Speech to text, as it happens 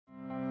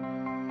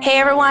Hey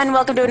everyone,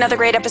 welcome to another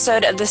great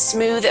episode of the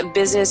Smooth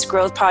Business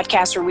Growth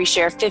Podcast, where we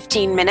share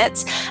 15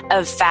 minutes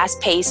of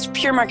fast-paced,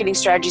 pure marketing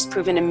strategies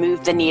proven to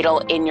move the needle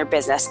in your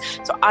business.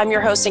 So I'm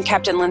your host and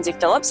Captain Lindsay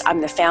Phillips. I'm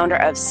the founder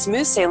of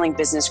Smooth Sailing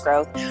Business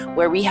Growth,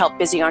 where we help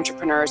busy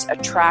entrepreneurs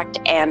attract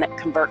and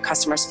convert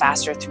customers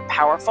faster through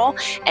powerful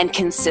and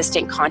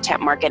consistent content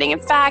marketing. In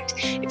fact,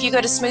 if you go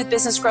to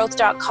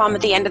smoothbusinessgrowth.com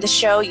at the end of the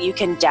show, you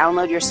can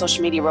download your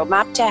social media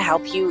roadmap to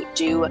help you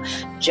do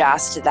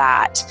just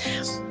that.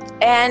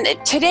 And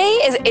today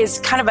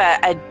is kind of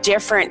a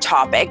different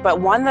topic,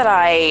 but one that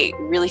I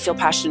really feel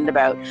passionate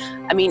about.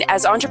 I mean,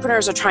 as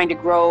entrepreneurs are trying to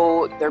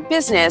grow their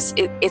business,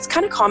 it's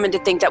kind of common to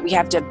think that we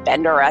have to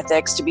bend our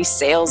ethics to be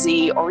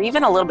salesy or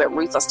even a little bit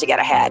ruthless to get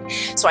ahead.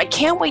 So I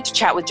can't wait to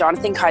chat with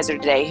Jonathan Kaiser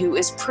today, who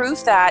is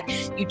proof that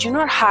you do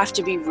not have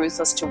to be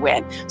ruthless to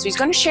win. So he's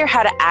going to share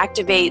how to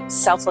activate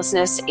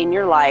selflessness in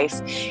your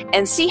life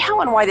and see how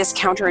and why this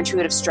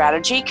counterintuitive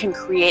strategy can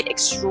create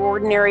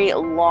extraordinary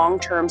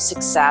long-term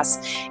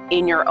success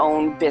in your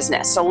own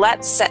business. So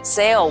let's set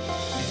sail.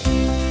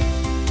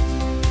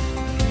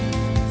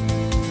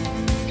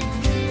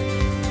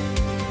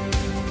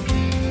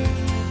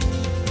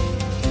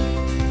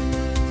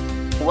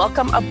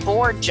 Welcome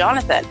aboard,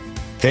 Jonathan.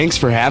 Thanks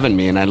for having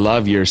me, and I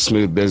love your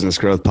Smooth Business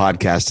Growth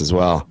podcast as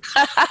well.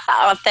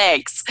 Oh,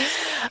 thanks.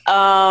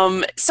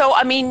 So,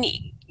 I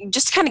mean,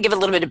 just to kind of give a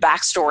little bit of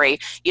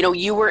backstory,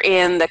 you were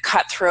in the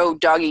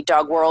cutthroat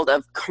dog-eat-dog world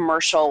of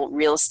commercial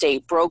real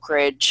estate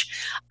brokerage,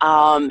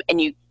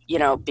 and you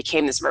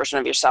became this version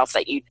of yourself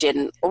that you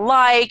didn't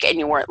like and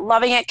you weren't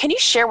loving it. Can you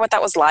share what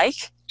that was like?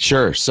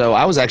 Sure. So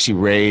I was actually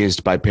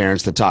raised by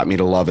parents that taught me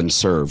to love and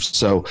serve.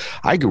 So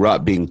I grew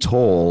up being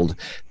told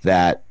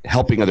that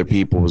helping other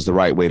people was the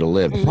right way to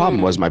live. The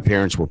problem was my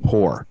parents were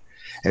poor.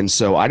 And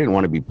so I didn't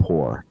want to be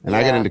poor. And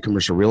I got into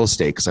commercial real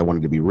estate because I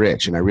wanted to be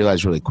rich. And I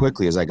realized really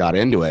quickly as I got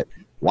into it,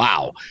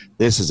 wow,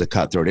 this is a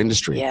cutthroat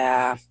industry.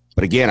 Yeah.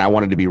 But again, I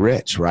wanted to be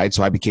rich, right?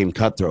 So I became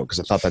cutthroat because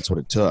I thought that's what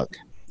it took.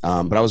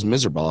 But I was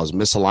miserable. I was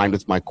misaligned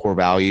with my core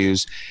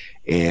values,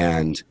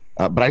 and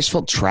but I just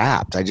felt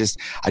trapped. I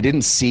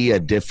didn't see a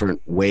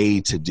different way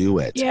to do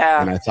it.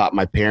 Yeah. And I thought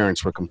my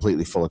parents were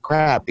completely full of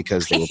crap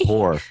because they were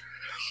poor.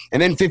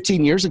 And then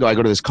 15 years ago, I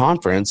go to this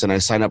conference and I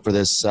sign up for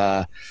this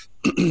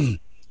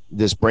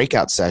this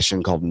breakout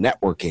session called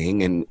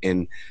networking,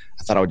 and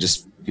I thought I would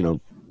just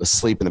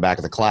asleep in the back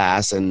of the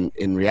class. And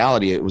in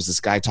reality, it was this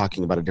guy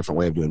talking about a different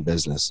way of doing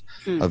business,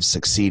 of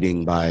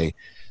succeeding by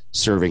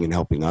serving and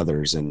helping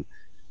others. And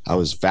I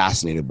was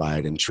fascinated by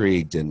it,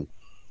 intrigued, and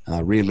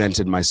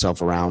reinvented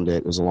myself around it.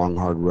 It was a long,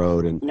 hard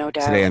road. And no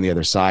doubt. Today on the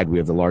other side, we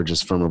have the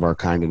largest firm of our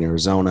kind in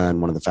Arizona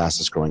and one of the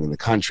fastest growing in the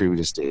country. We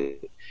just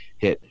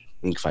hit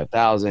Inc.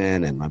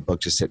 5000, and my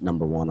book just hit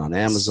 #1 on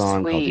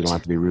Amazon called You Don't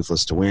Have to Be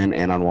Ruthless to Win,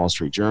 and on Wall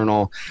Street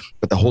Journal.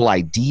 But the whole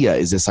idea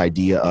is this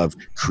idea of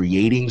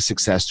creating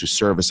success through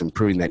service and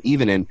proving that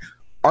even in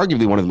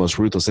arguably one of the most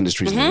ruthless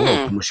industries in the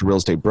world, commercial real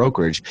estate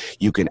brokerage,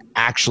 you can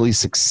actually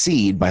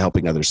succeed by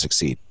helping others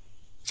succeed.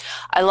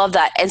 I love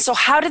that. And so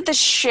how did the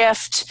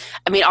shift,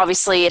 I mean,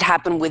 obviously it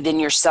happened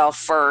within yourself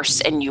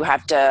first, and you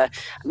have to,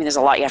 there's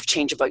a lot you have to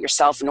change about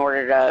yourself in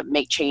order to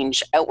make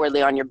change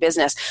outwardly on your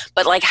business.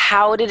 But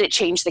how did it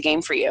change the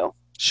game for you?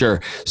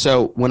 Sure.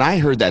 So when I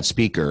heard that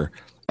speaker,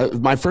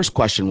 my first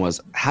question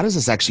was, how does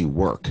this actually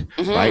work?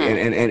 Right.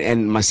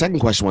 And my second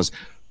question was,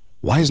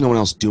 why is no one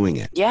else doing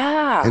it?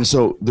 Yeah. And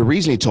so the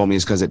reason he told me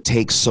is because it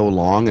takes so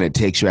long, and it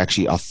takes you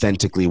actually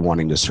authentically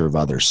wanting to serve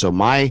others. So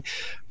my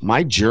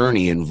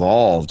journey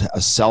involved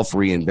a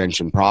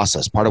self-reinvention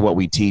process. Part of what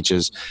we teach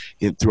is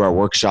through our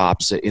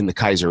workshops in the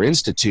Kaiser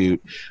Institute,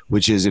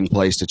 which is in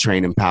place to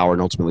train, empower,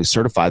 and ultimately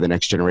certify the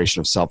next generation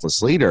of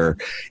selfless leader,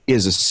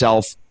 is a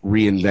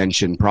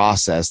self-reinvention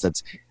process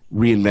that's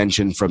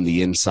reinvention from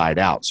the inside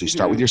out. So you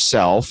start with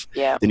yourself,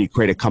 then you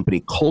create a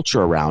company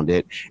culture around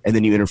it, and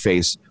then you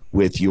interface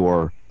with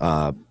your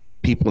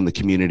people in the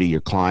community, your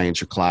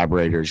clients, your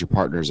collaborators, your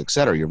partners, et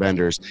cetera, your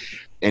vendors,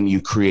 and you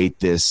create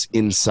this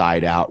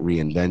inside out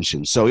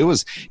reinvention. So it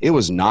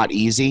was not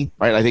easy,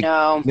 right? I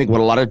think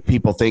what a lot of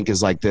people think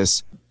is like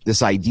this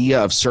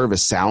idea of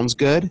service sounds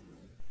good,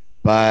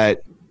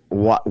 but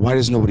why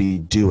does nobody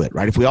do it,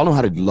 right? If we all know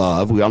how to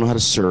love, we all know how to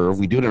serve,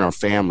 we do it in our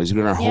families, we do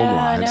it in our home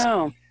lives.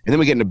 And then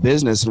we get into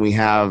business and we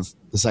have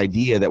this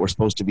idea that we're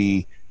supposed to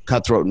be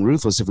cutthroat and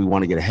ruthless if we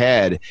want to get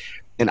ahead.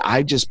 And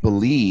I just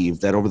believe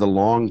that over the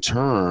long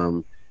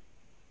term,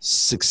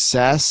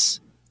 success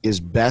is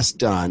best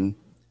done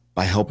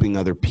by helping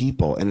other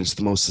people, and it's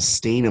the most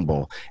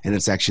sustainable, and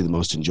it's actually the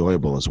most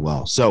enjoyable as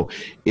well. So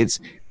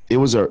it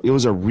was a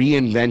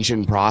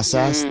reinvention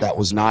process that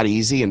was not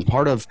easy. And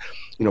part of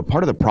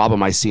the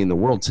problem I see in the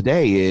world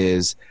today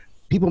is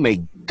people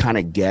may kind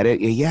of get it.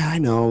 Yeah, I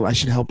know I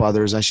should help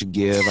others. I should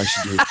give. I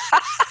should do.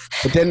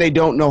 But then they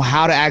don't know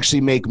how to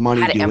actually make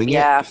money doing it.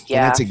 Yeah.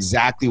 And that's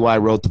exactly why I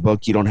wrote the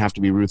book, You Don't Have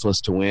to Be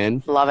Ruthless to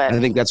Win. Love it. And I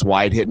think that's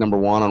why it hit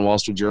 #1 on Wall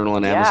Street Journal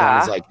and Amazon.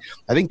 It's like,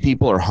 I think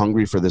people are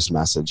hungry for this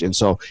message. And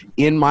so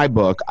in my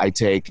book, I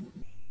take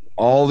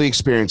all the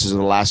experiences of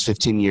the last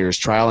 15 years,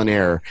 trial and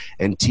error,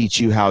 and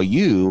teach you how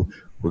you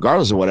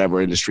regardless of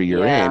whatever industry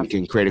you're in,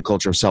 can create a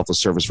culture of selfless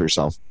service for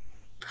yourself.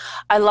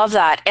 I love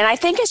that. And I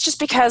think it's just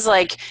because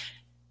like,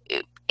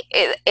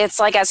 it's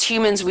like as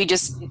humans, we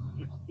just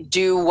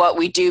do what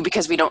we do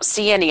because we don't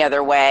see any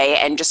other way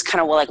and just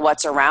kind of like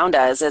what's around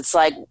us. It's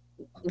like,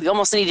 we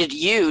almost needed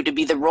you to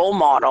be the role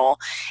model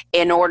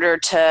in order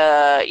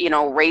to, you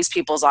know, raise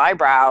people's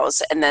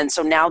eyebrows. And then,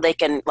 so now they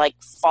can like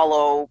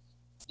follow,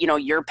 you know,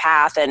 your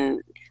path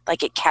and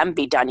like it can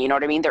be done. You know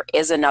what I mean? There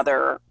is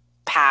another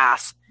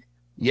path.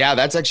 Yeah,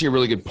 that's actually a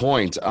really good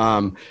point.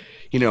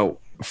 You know,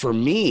 for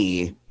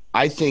me,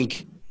 I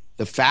think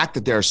the fact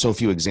that there are so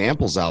few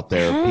examples out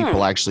there,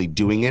 people actually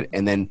doing it,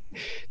 and then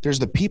there's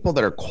the people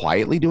that are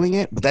quietly doing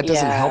it, but that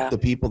doesn't help the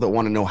people that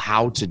want to know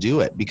how to do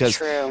it, because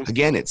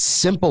again, it's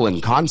simple in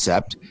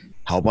concept,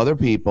 help other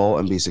people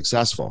and be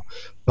successful,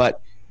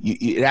 but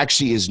it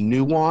actually is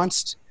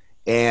nuanced,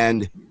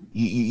 and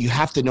you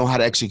have to know how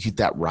to execute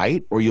that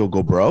right or you'll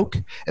go broke.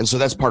 And so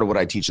that's part of what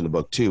I teach in the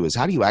book too, is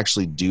how do you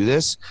actually do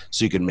this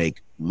so you can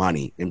make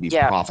money and be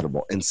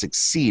profitable and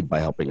succeed by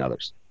helping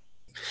others.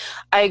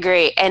 I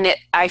agree. And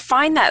I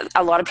find that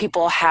a lot of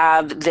people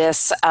have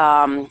this,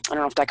 I don't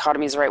know if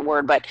dichotomy is the right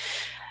word, but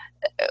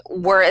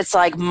where it's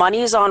like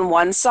money is on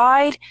one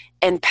side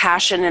and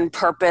passion and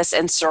purpose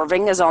and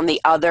serving is on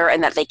the other,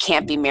 and that they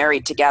can't be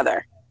married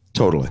together.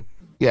 Totally.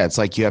 Yeah. It's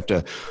like you have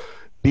to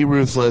be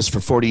ruthless for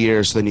 40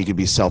 years so then you can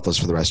be selfless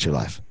for the rest of your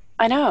life.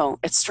 I know.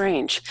 It's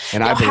strange.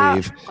 And I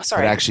believe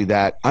that actually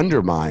that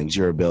undermines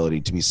your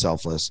ability to be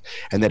selfless,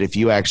 and that if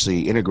you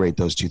actually integrate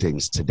those two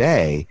things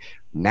today,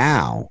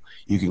 now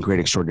you can create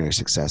extraordinary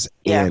success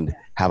and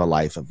have a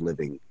life of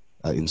living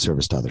in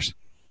service to others.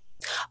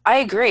 I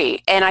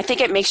agree. And I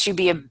think it makes you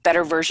be a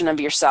better version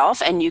of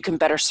yourself, and you can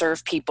better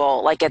serve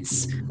people. Like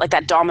it's like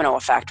that domino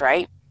effect,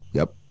 right?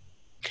 Yep.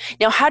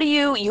 Now, how do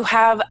you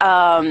have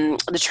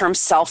the term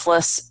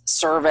selfless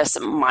service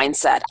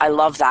mindset? I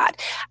love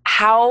that.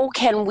 How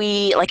can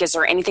we, like, is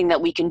there anything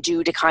that we can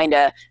do to kind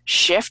of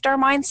shift our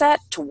mindset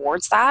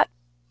towards that?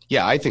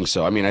 Yeah, I think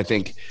so. I mean, I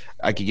think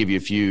I could give you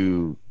a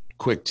few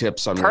quick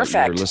tips on what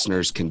your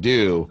listeners can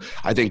do.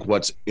 I think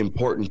what's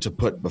important to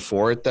put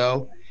before it,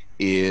 though,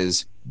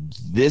 is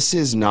this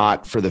is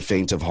not for the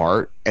faint of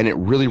heart, and it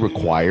really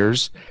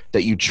requires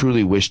that you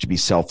truly wish to be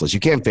selfless. You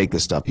can't fake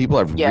this stuff. People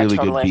have really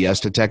good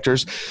BS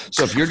detectors.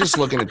 So if you're just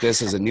looking at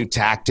this as a new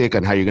tactic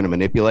on how you're going to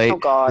manipulate,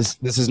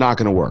 this is not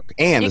going to work.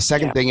 And the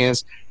second thing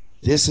is,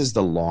 this is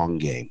the long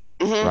game,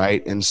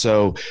 right? And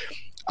so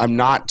I'm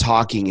not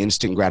talking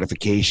instant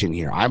gratification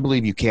here. I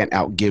believe you can't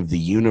outgive the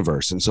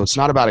universe. And so it's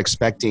not about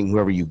expecting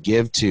whoever you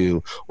give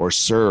to or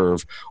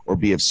serve or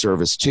be of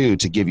service to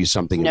give you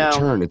something in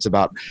return. It's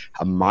about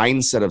a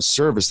mindset of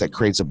service that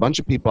creates a bunch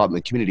of people out in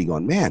the community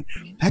going, man,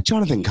 that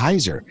Jonathan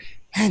Kaiser,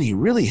 man, he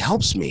really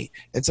helps me.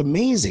 It's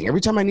amazing.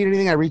 Every time I need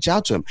anything, I reach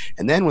out to him.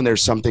 And then when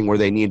there's something where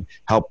they need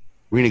help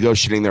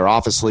renegotiating their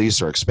office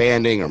lease or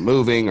expanding or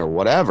moving or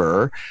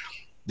whatever,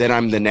 then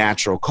I'm the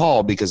natural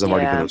call because I've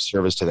already been of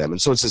service to them.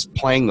 And so it's just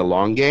playing the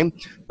long game.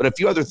 But a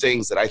few other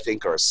things that I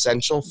think are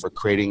essential for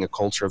creating a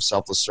culture of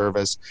selfless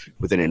service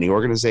within any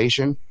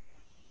organization.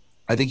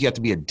 I think you have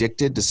to be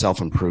addicted to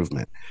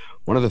self-improvement.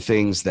 One of the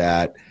things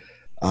that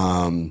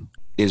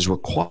is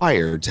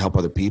required to help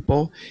other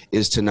people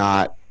is to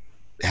not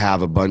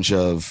have a bunch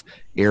of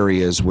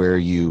areas where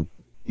you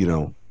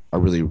know, are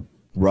really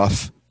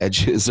rough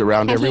edges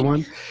around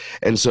everyone.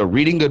 And so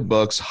reading good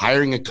books,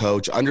 hiring a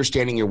coach,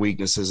 understanding your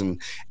weaknesses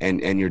and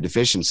your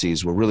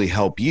deficiencies will really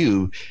help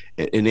you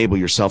enable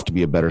yourself to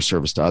be a better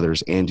service to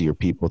others and to your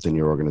people within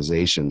your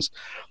organizations.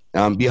 Be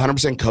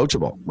 100%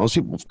 coachable. Most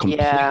people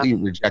completely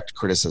reject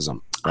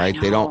criticism, right?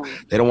 They don't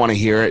want to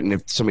hear it. And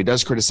if somebody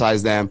does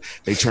criticize them,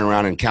 they turn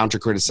around and counter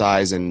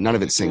criticize, and none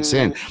of it sinks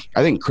in.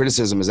 I think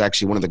criticism is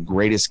actually one of the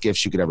greatest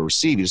gifts you could ever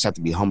receive. You just have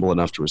to be humble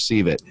enough to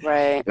receive it.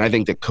 Right. And I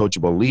think that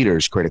coachable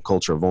leaders create a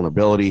culture of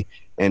vulnerability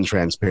and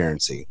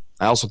transparency.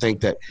 I also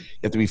think that you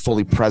have to be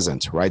fully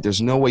present, right?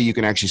 There's no way you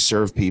can actually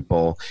serve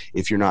people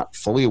if you're not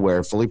fully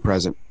aware, fully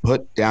present.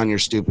 Put down your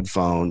stupid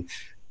phone,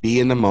 be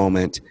in the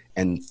moment,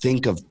 and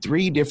think of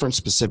 3 different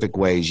specific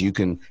ways you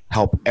can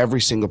help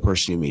every single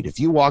person you meet. If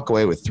you walk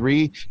away with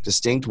 3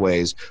 distinct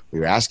ways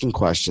where you're asking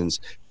questions,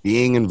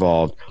 being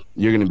involved,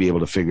 you're going to be able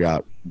to figure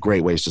out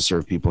great ways to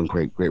serve people and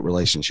create great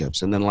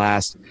relationships. And then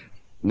last,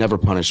 never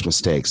punish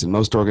mistakes. In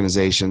most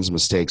organizations,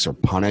 mistakes are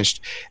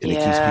punished, and it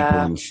keeps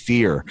people in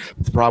fear.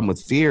 But the problem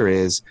with fear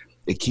is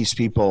it keeps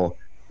people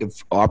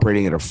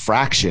operating at a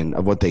fraction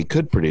of what they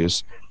could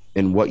produce.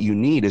 And what you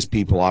need is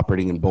people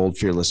operating in bold,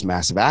 fearless,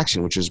 massive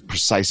action, which is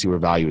precisely where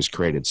value is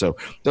created. So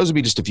those would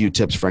be just a few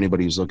tips for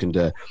anybody who's looking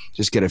to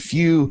just get a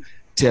few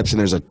tips. And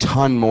there's a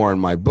ton more in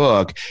my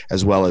book,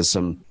 as well as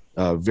some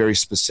very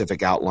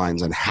specific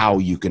outlines on how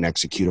you can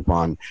execute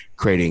upon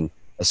creating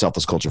a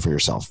selfless culture for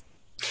yourself.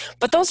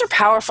 But those are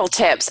powerful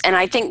tips. And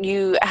I think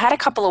you had a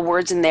couple of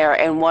words in there,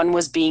 and one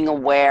was being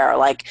aware,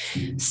 like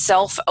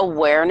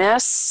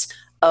self-awareness.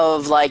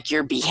 of like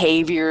your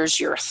behaviors,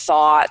 your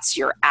thoughts,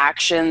 your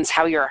actions,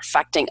 how you're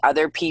affecting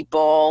other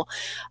people,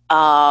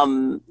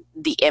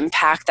 the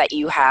impact that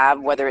you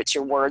have, whether it's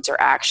your words or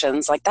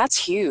actions. Like, that's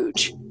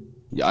huge.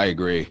 Yeah, I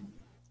agree.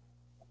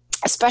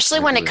 Especially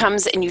when it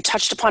comes, and you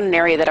touched upon an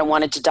area that I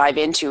wanted to dive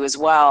into as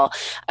well,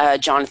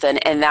 Jonathan,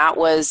 and that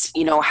was,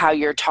 how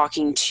you're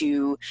talking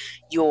to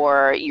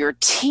your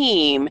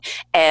team,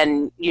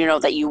 and,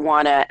 that you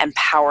want to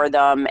empower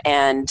them,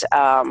 and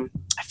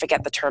I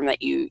forget the term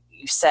that you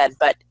said,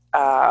 but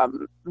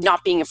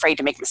not being afraid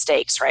to make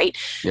mistakes, right?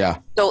 Yeah.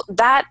 So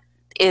that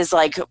is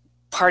like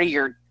part of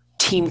your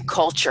team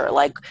culture.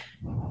 Like,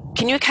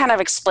 can you kind of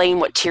explain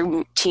what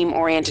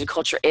team-oriented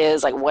culture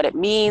is, like what it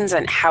means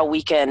and how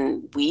we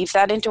can weave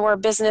that into our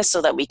business so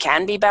that we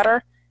can be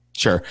better?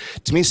 Sure.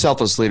 To me,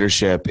 selfless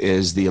leadership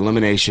is the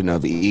elimination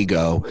of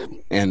ego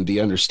and the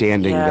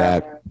understanding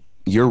that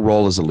your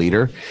role as a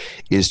leader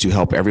is to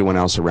help everyone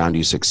else around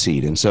you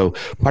succeed. And so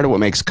part of what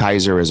makes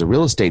Kaiser as a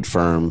real estate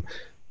firm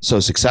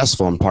so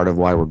successful, and part of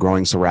why we're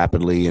growing so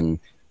rapidly, and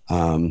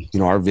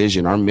our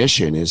vision, our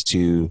mission is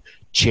to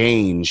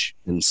change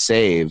and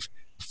save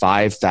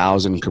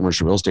 5,000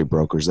 commercial real estate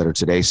brokers that are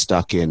today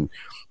stuck in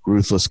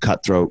ruthless,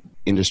 cutthroat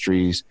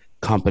industries,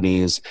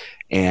 companies,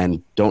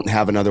 and don't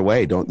have another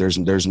way.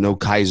 There's no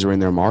Kaiser in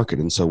their market.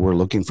 And so we're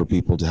looking for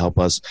people to help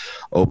us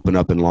open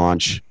up and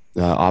launch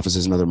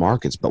offices in other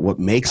markets. But what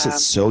makes it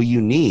so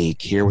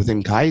unique here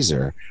within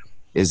Kaiser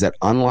is that,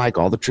 unlike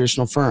all the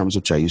traditional firms,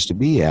 which I used to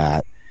be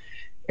at,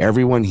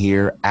 everyone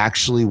here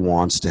actually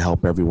wants to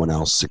help everyone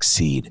else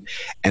succeed.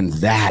 And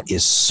that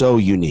is so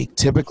unique.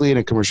 Typically in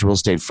a commercial real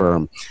estate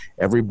firm,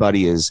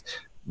 everybody is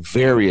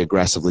very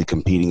aggressively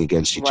competing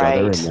against each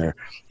other, and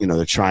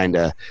they're trying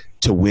to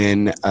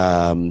win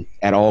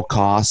at all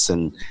costs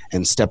and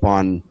step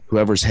on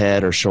whoever's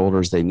head or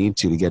shoulders they need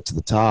to get to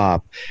the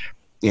top.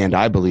 And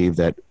I believe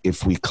that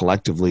if we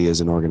collectively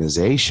as an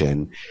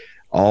organization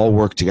all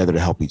work together to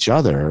help each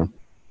other,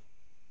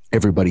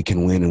 everybody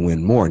can win and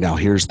win more. Now,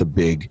 here's the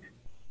big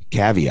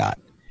caveat.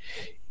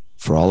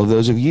 For all of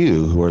those of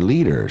you who are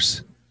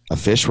leaders, a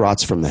fish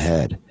rots from the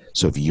head.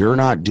 So if you're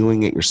not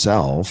doing it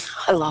yourself,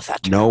 I love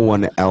that term. No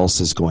one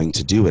else is going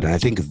to do it. And I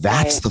think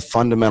that's the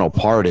fundamental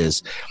part.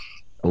 Is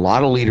a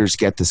lot of leaders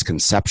get this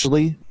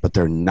conceptually, but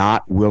they're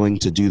not willing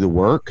to do the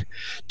work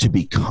to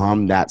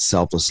become that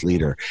selfless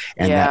leader.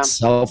 And that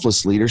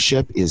selfless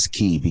leadership is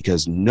key,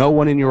 because no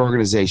one in your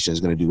organization is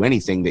going to do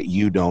anything that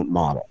you don't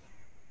model.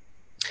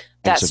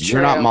 That's so if true.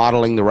 you're not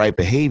modeling the right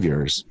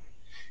behaviors,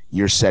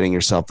 you're setting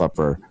yourself up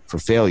for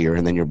failure,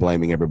 and then you're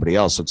blaming everybody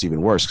else. So it's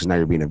even worse, because now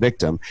you're being a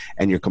victim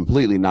and you're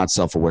completely not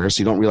self-aware. So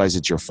you don't realize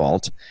it's your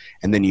fault.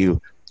 And then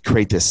you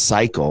create this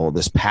cycle,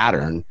 this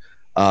pattern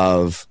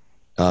of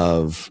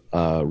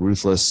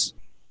ruthless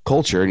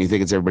culture, and you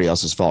think it's everybody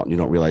else's fault, and you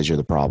don't realize you're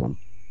the problem.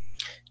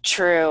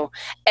 True.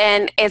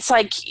 And it's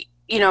like,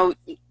 you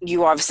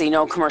obviously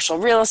know commercial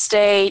real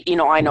estate,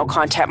 I know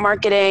content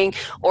marketing,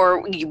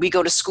 or we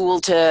go to school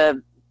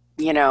to,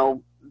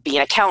 be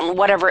an accountant,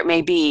 whatever it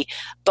may be,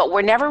 but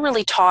we're never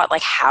really taught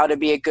like how to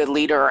be a good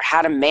leader or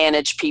how to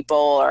manage people,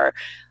 or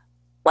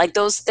like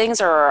those things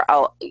are,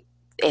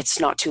 it's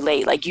not too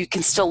late. Like, you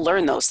can still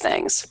learn those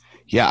things.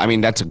 Yeah, I mean,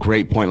 that's a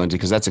great point, Lindsay,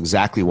 because that's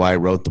exactly why I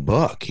wrote the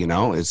book.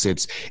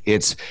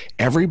 It's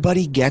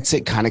everybody gets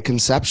it kind of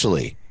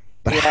conceptually.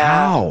 But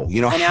how?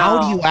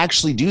 How do you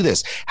actually do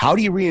this? How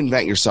do you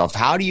reinvent yourself?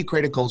 How do you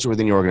create a culture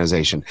within your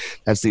organization?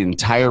 That's the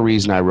entire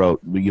reason I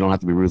wrote You Don't Have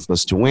to Be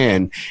Ruthless to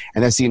Win.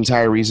 And that's the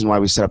entire reason why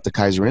we set up the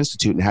Kaiser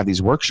Institute and have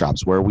these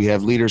workshops where we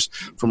have leaders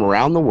from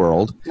around the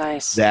world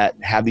that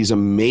have these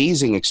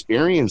amazing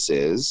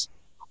experiences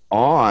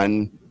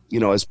on,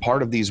 as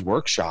part of these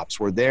workshops,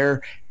 where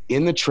they're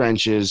in the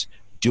trenches,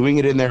 doing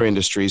it in their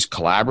industries,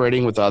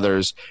 collaborating with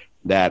others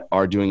that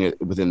are doing it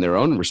within their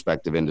own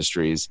respective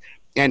industries.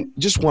 And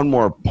just one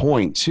more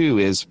point too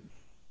is,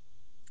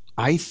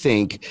 I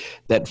think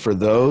that for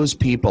those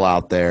people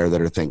out there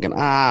that are thinking,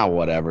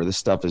 whatever, this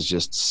stuff is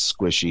just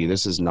squishy,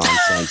 this is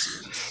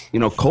nonsense.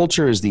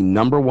 Culture is the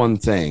number one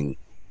thing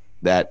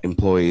that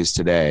employees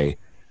today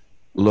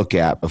look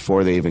at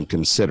before they even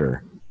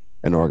consider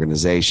an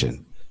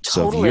organization.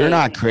 So if you're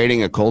not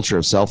creating a culture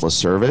of selfless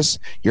service,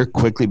 you're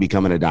quickly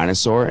becoming a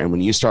dinosaur. And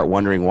when you start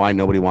wondering why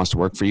nobody wants to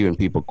work for you and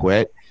people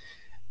quit,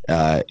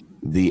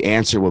 the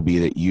answer will be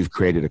that you've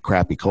created a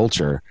crappy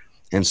culture.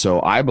 And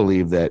so I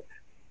believe that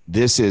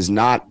this is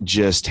not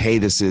just, hey,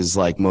 this is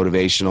like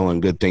motivational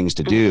and good things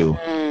to do.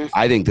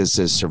 I think this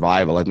is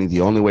survival. I think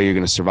the only way you're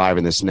going to survive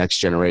in this next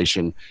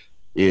generation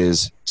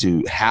is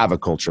to have a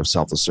culture of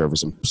selfless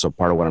service. And so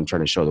part of what I'm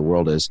trying to show the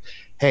world is,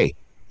 hey,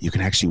 you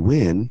can actually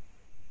win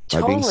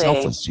by being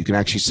selfless. You can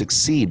actually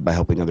succeed by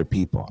helping other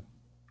people.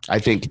 I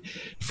think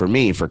for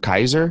me, for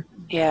Kaiser,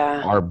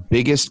 our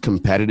biggest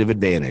competitive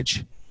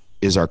advantage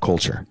is our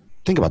culture.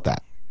 Think about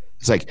that.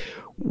 It's like,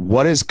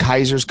 what is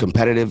Kaiser's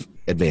competitive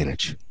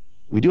advantage?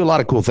 We do a lot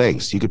of cool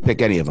things. You could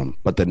pick any of them,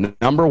 but the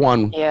number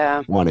one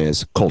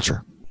is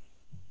culture.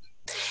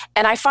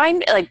 And I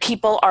find like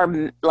people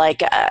are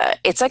like,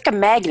 it's like a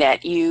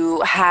magnet.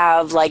 You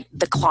have like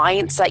the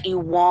clients that you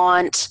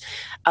want,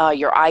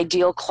 your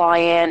ideal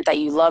client that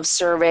you love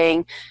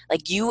serving.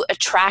 Like you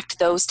attract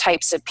those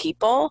types of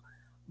people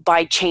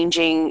by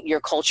changing your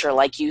culture,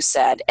 like you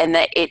said, and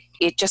that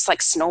it just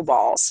like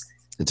snowballs.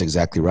 That's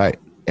exactly right.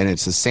 And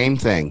it's the same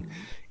thing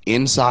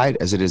inside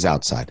as it is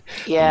outside.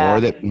 Yeah.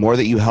 The more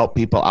that you help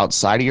people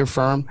outside of your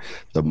firm,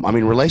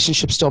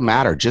 relationships still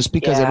matter. Just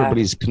because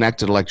everybody's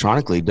connected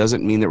electronically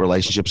doesn't mean that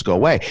relationships go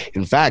away.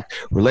 In fact,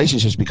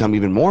 relationships become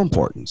even more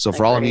important. So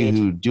for all of you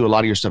who do a lot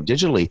of your stuff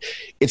digitally,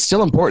 it's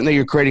still important that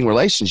you're creating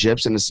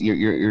relationships, and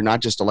you're not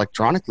just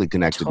electronically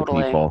connected to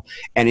people.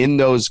 And in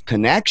those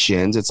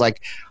connections, it's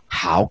like,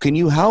 how can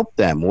you help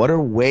them? What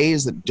are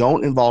ways that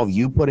don't involve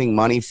you putting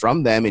money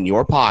from them in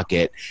your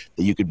pocket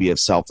that you could be of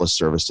selfless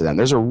service to them?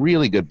 There's a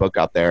really good book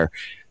out there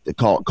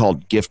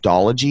called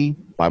Giftology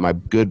by my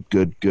good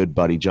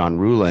buddy John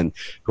Ruhlin,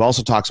 who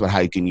also talks about how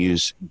you can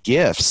use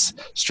gifts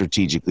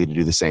strategically to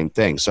do the same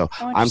thing. So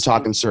I'm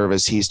talking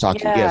service, he's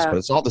talking gifts, but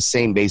it's all the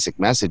same basic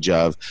message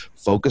of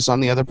focus on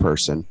the other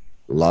person,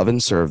 love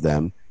and serve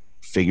them,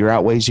 figure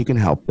out ways you can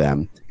help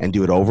them, and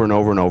do it over and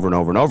over and over and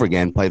over and over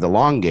again. Play the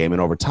long game,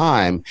 and over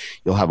time,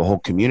 you'll have a whole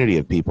community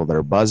of people that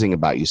are buzzing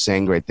about you,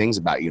 saying great things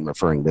about you, and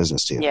referring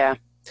business to you. Yeah,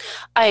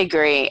 I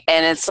agree.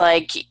 And it's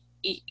like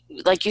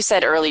you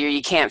said earlier,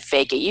 you can't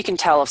fake it. You can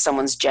tell if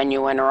someone's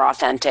genuine or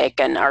authentic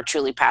and are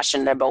truly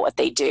passionate about what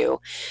they do.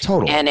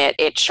 Totally. And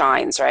it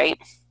shines, right?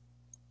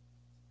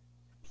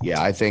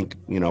 Yeah, I think,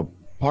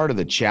 part of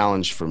the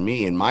challenge for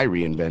me in my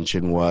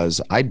reinvention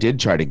was I did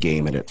try to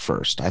game it at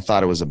first. I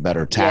thought it was a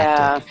better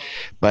tactic,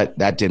 but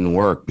that didn't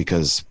work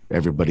because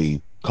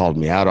everybody called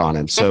me out on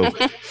it. So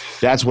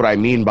that's what I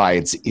mean by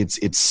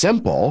it's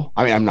simple.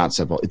 I mean, I'm not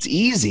simple. It's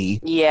easy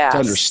to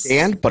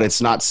understand, but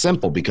it's not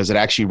simple because it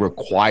actually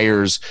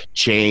requires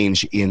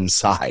change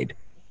inside.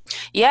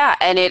 Yeah,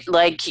 and it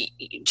like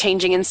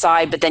changing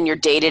inside, but then your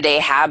day-to-day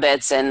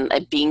habits and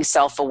being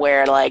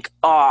self-aware, like,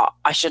 oh,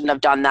 I shouldn't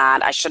have done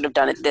that. I should have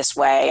done it this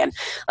way. And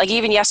like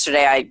even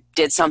yesterday I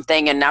did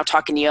something, and now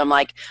talking to you, I'm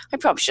like, I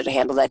probably should have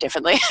handled that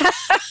differently.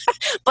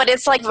 But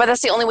it's like, but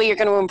that's the only way you're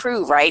going to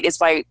improve, right? Is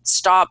by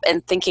stop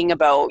and thinking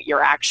about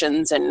your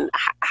actions and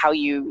how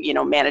you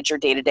manage your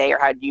day-to-day, or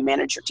how do you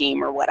manage your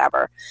team or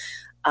whatever.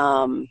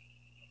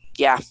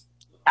 Yeah.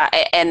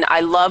 And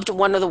I loved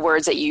one of the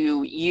words that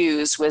you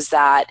used was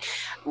that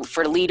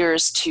for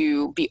leaders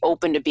to be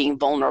open to being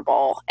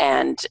vulnerable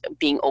and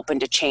being open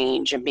to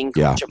change and being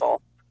coachable.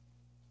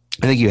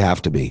 I think you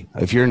have to be.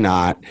 If you're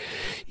not,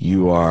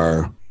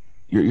 you're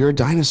a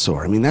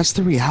dinosaur. I mean, that's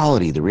the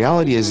reality. The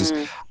reality is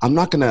I'm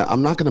not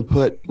gonna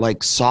put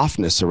like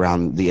softness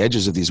around the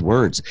edges of these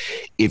words.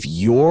 If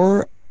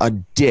you're a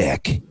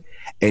dick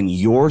and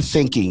you're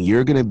thinking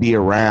you're gonna be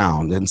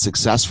around and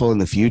successful in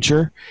the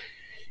future,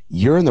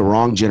 you're in the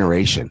wrong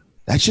generation.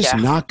 That's just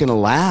not going to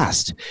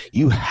last.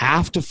 You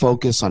have to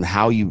focus on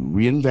how you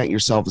reinvent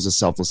yourself as a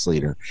selfless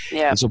leader.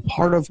 Yeah. And so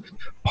part of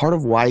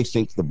why I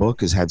think the book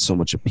has had so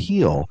much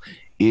appeal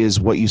is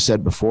what you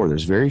said before.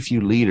 There's very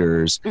few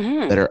leaders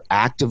that are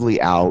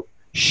actively out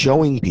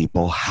showing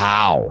people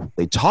how.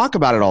 They talk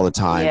about it all the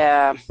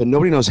time, but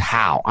nobody knows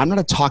how. I'm not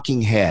a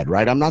talking head,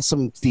 right? I'm not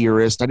some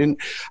theorist. I didn't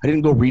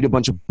go read a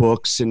bunch of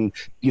books and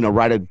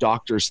write a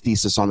doctor's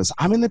thesis on this.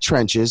 I'm in the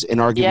trenches in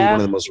arguably one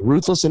of the most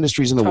ruthless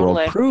industries in the world,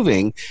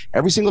 proving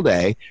every single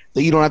day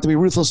that you don't have to be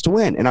ruthless to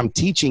win. And I'm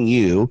teaching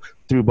you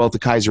through both the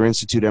Kaiser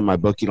Institute and my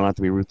book, You Don't Have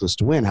to Be Ruthless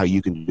to Win, how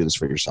you can do this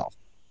for yourself.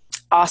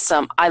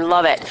 Awesome. I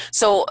love it.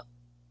 So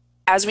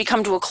as we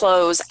come to a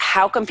close,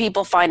 how can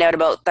people find out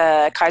about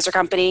the Kaiser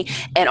Company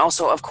and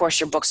also, of course,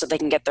 your book so they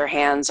can get their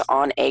hands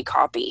on a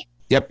copy?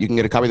 Yep, you can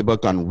get a copy of the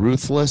book on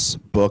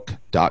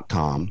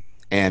ruthlessbook.com.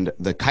 And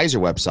the Kaiser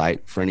website,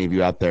 for any of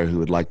you out there who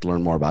would like to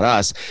learn more about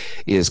us,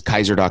 is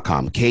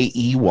Kaiser.com,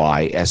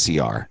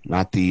 Keyser,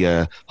 not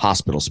the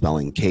hospital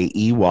spelling,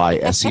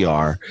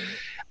 Keyser.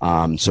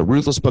 So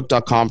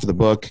ruthlessbook.com for the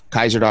book,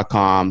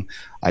 Kaiser.com.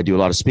 I do a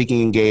lot of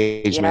speaking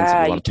engagements,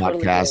 I do a lot of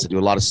podcasts, I do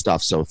a lot of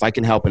stuff. So if I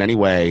can help in any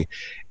way,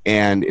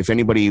 and if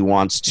anybody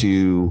wants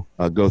to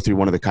go through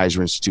one of the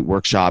Kaiser Institute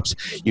workshops,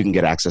 you can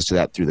get access to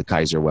that through the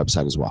Kaiser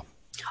website as well.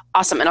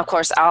 Awesome. And of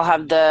course, I'll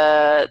have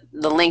the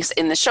links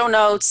in the show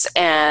notes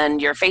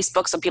and your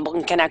Facebook so people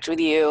can connect with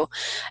you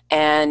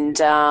and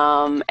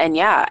learn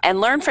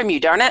from you,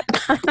 darn it.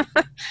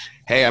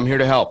 Hey, I'm here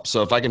to help.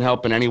 So if I can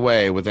help in any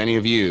way with any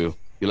of you,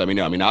 you let me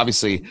know. I mean,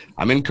 obviously,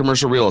 I'm in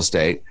commercial real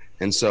estate.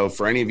 And so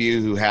for any of you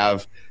who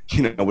have,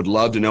 would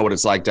love to know what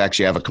it's like to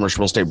actually have a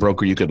commercial real estate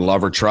broker you could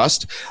love or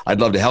trust, I'd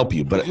love to help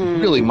you. But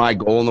really my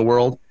goal in the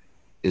world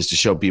is to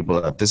show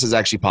people that this is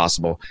actually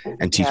possible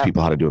and teach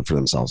people how to do it for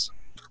themselves.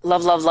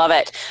 Love, love, love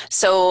it.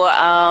 So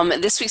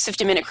this week's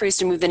 50-minute cruise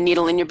to move the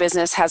needle in your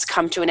business has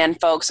come to an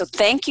end, folks. So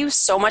thank you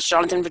so much,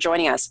 Jonathan, for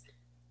joining us.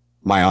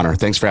 My honor.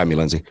 Thanks for having me,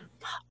 Lindsay.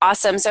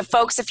 Awesome. So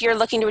folks, if you're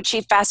looking to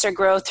achieve faster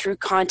growth through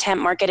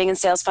content marketing and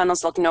sales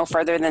funnels, look no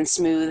further than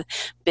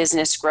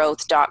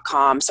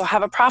smoothbusinessgrowth.com. So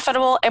have a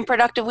profitable and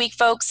productive week,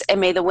 folks, and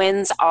may the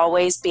winds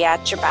always be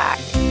at your back.